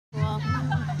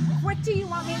What do you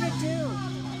want me to do?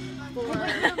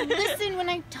 Listen when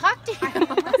I talk to you.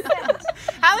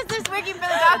 How is this working for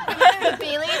the dog community,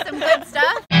 Bailey? Some good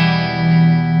stuff?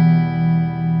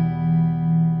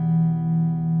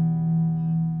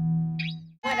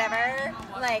 Whatever.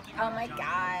 Like, oh my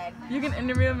god. You can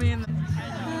interview me in the...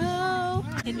 Oh,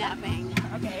 kidnapping.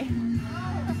 Okay.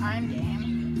 I'm game.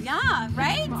 Yeah,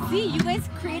 right? See, you guys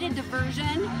created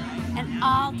diversion, and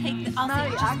I'll take the. I'll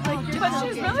say, just go, But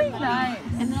she's really nice.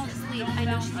 and then I'll just leave. I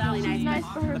know she's really nice. Nice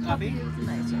for her puppy.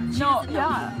 No,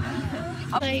 yeah.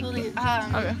 Like,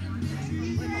 Okay.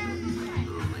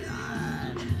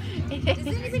 Does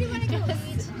anybody want to go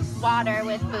eat water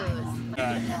with booze?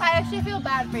 I actually feel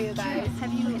bad for you guys.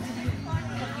 Have you?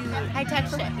 I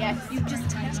touched it, yes. You just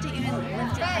touched it. You didn't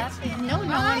lift it up. No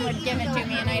one would give it to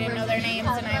me and I didn't know their names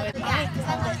and I was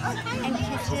And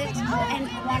kissed it and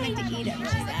wanted to eat it.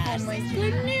 Oh my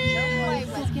goodness.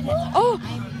 Let's get it. Oh!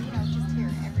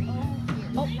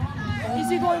 Is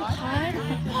he going hard?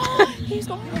 He's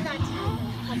going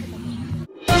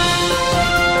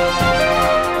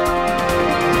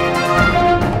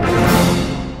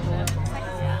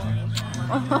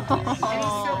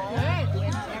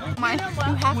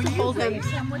You have to hold him.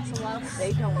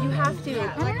 You have to.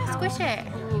 Squish it.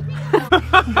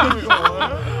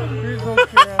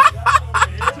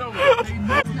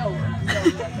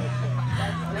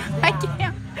 I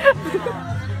can't.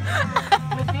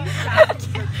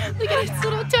 Look at its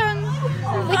little tongue.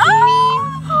 Licking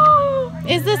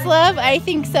me. Is this love? I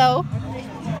think so.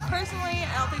 Personally, I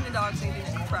don't think the dog's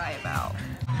anything to cry about.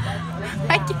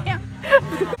 I can't.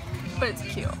 But it's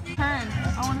cute. Turn.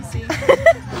 I want to see.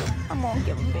 I won't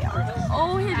give him bail.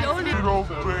 Oh, he's already.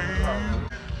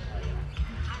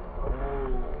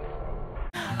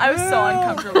 I was so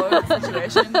uncomfortable with the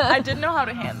situation. I didn't know how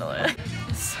to handle it.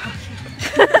 It's so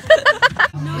cute.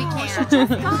 We can't.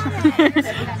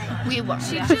 We won't.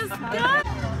 She just got.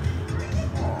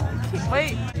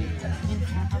 Wait.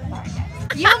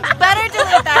 You better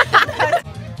delete that.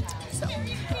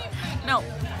 No.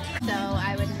 So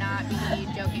I would not be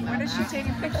joking about Where does she that. take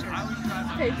a picture?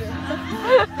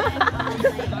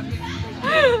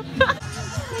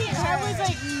 I was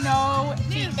like, no,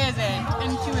 he isn't.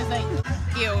 And she was like,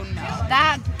 ew, no.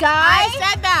 That guy? I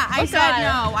said that. I said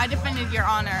no. I defended your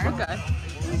honor. Okay.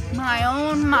 My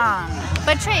own mom.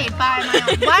 Betrayed by my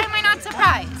own. Why am I not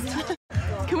surprised?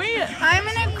 Can we? I'm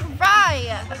gonna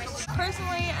cry.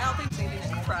 Personally, I don't think it's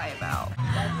anything to cry about.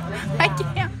 I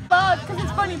can't. Because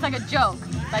it's funny, it's like a joke.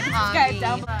 Like, this guy's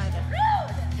down.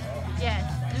 Yes,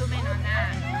 zoom in on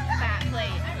that fat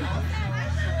plate.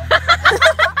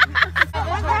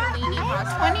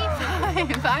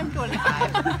 25. I'm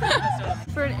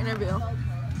 25. For an interview. You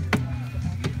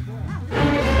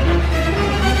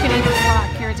can eat this lot.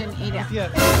 Kara didn't eat it. Yeah.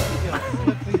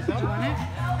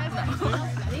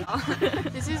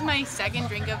 This is my second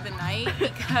drink of the night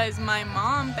because my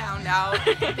mom found out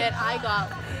that I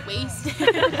got wasted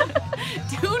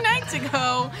 2 nights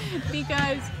ago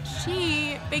because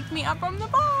she picked me up from the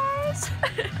bars.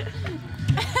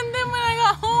 And then when I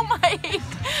got home, I ate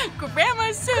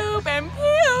grandma's soup and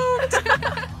puked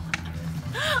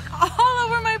all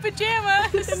over my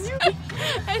pajamas.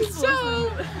 And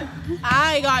so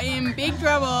I got in big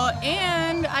trouble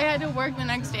and I had to work the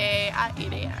next day at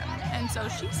 8 a.m. And so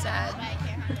she said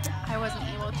I wasn't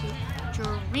able to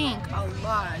drink a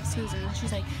lot, Susan.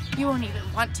 She's like, you won't even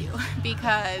want to,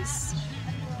 because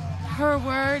her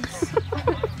words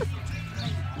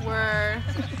were,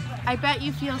 I bet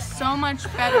you feel so much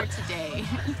better today,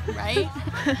 right?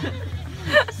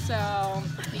 So,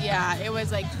 yeah, it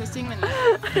was like twisting the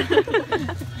knife.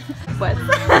 What?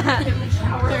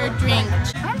 Third drink.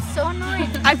 I'm so annoyed.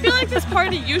 I feel like this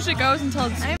party usually goes until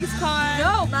it's time.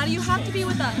 No, Maddie, you have to be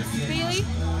with us. Bailey.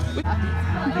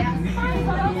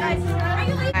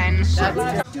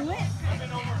 Do it.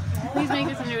 Please make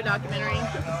this into a documentary.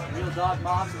 Real dog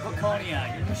moms of Laconia,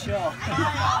 your new show.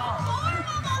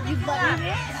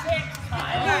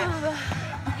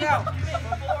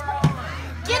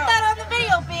 Get that on the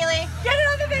video, Bailey. Get it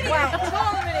on the video. Wow, it's all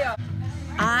on the video.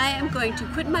 I am going to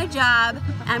quit my job.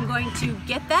 I'm going to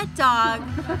get that dog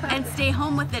and stay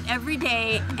home with it every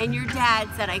day. And your dad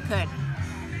said I could.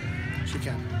 She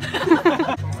can.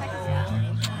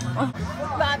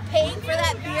 Paying for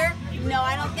that beer? No,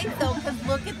 I don't think so, because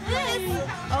look at this.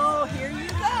 Oh, here you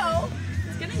go.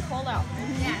 It's getting cold out.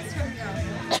 Yes.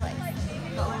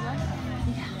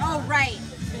 Oh, right.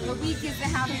 The week is the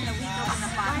housing, the week is the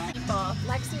fun. People.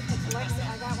 Lexi,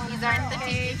 I got one. These aren't the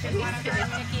Tiki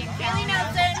and Kelly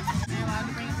Nelson.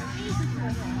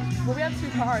 Well, we have 2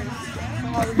 cars.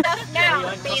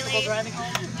 Now, Bailey. Driving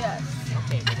home? Yes.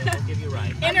 Okay, we'll give you a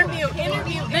ride. Interview.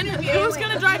 Interview.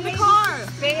 drive the car.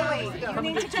 Bailey, you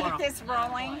need to keep this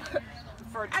rolling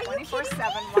for 24/7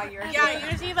 while you're here. Yeah,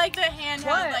 you see like the handheld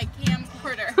What? like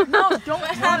camcorder. No, don't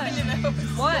What happened to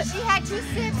those? What? She had 2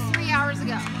 sips 3 hours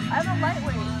ago. I'm a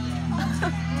lightweight.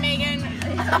 Megan,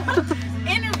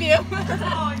 interview.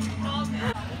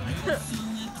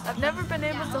 I've never been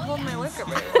able to hold my liquor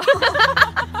very well.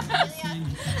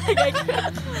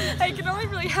 I can only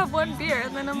really have one beer,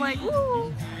 and then I'm like,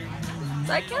 woo.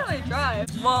 So I can't really drive.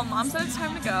 Well, Mom said it's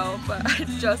time to go, but I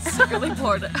just secretly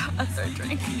poured a third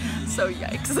drink. So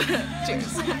yikes.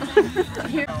 Cheers.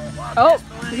 Oh,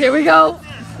 here we go.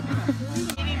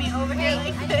 Leaving me over here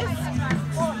like this.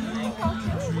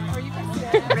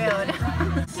 Rude.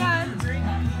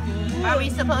 Are we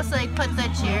supposed to like put the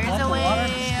chairs away,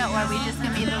 or are we just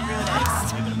gonna be the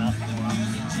rudest?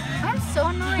 I'm so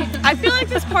annoyed. I feel like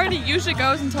this party usually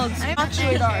goes until it's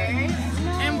actually dark.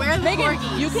 And where are the Megan,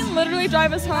 corgis? you can literally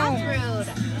drive us home. Rude.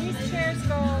 These chairs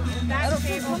go that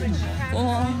table that she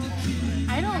has.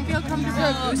 I don't feel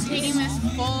comfortable taking this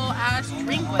full ass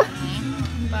drink with me,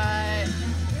 but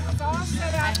It's all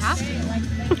set I up. have to.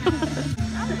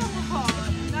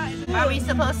 Are we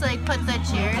supposed to like put the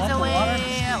chairs away,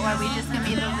 or are we just gonna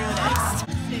be the rudest?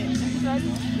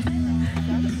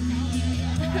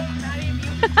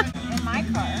 In my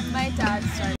car. My dad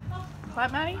started.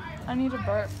 What, Maddie? I need a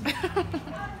burp.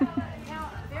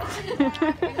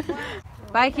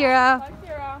 Bye, Kira.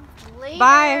 Later.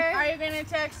 Bye. Are you gonna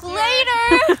text her?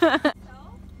 Later.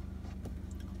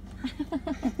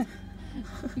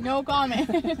 No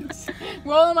comments.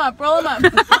 Roll them up. Roll them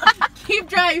up. Keep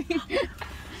driving.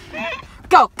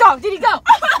 Go, go, did he go?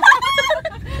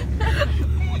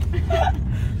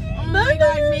 Oh my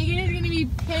god, Megan is gonna be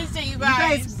pissed at you You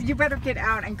guys. guys, you better get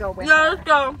out and go with Yeah, her. let's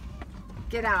go.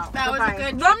 Get out. That was a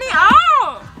Goodbye. good. Let me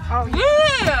out! Oh,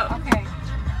 Yeah! okay.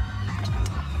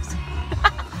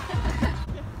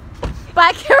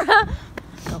 Bye, Kira.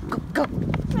 Go, go, go.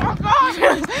 Oh god.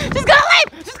 She's gonna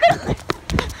leave. She's gonna leave.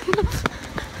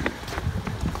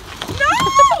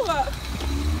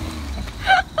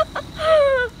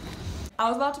 I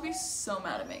was about to be so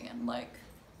mad at Megan. Like,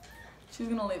 she's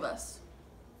gonna leave us.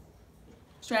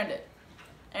 Stranded.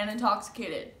 And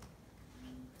intoxicated.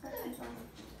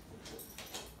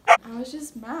 I was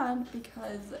just mad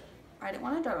because I didn't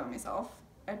want to drive by myself.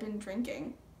 I've been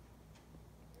drinking.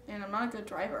 And I'm not a good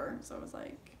driver, so I was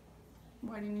like,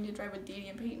 why do you need to drive with Dee Dee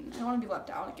and Peyton? I don't want to be left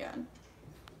out again.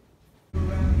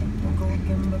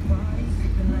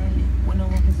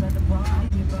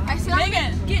 I said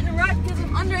Megan getting a ride because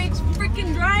I'm underage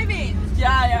freaking driving.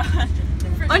 Yeah.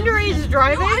 Underage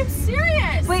driving? I'm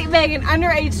serious. Wait, Megan,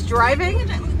 underage driving?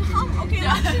 Okay,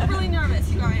 I'm actually really nervous,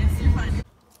 you guys. You're fine.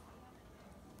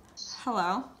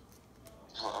 Hello?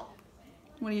 Hello?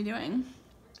 What are you doing?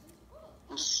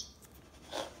 I'm just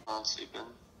not sleeping.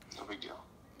 No big deal.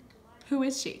 Who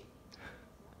is she?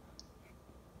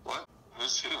 What?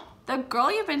 Who's who? The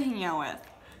girl you've been hanging out with.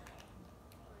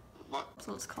 What?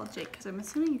 So let's call Jake, because I'm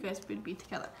assuming you guys would be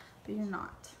together, but you're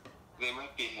not. They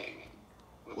might be hanging.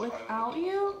 Without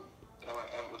you? I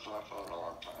haven't looked at my phone in a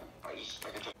long time. I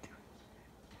can tell.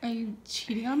 Are you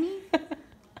cheating on me?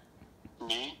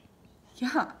 Me?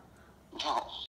 Yeah.